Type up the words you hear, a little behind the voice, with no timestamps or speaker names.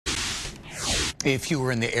If you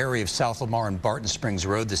were in the area of South Lamar and Barton Springs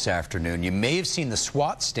Road this afternoon, you may have seen the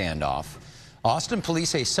SWAT standoff. Austin police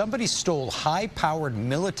say somebody stole high-powered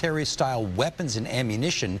military-style weapons and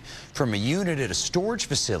ammunition from a unit at a storage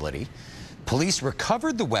facility. Police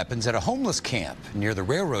recovered the weapons at a homeless camp near the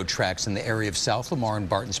railroad tracks in the area of South Lamar and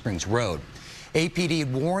Barton Springs Road. APD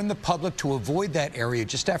had warned the public to avoid that area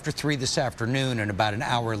just after 3 this afternoon, and about an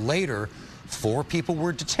hour later, 4 people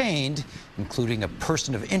were detained, including a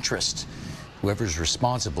person of interest. Whoever's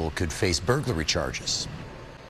responsible could face burglary charges.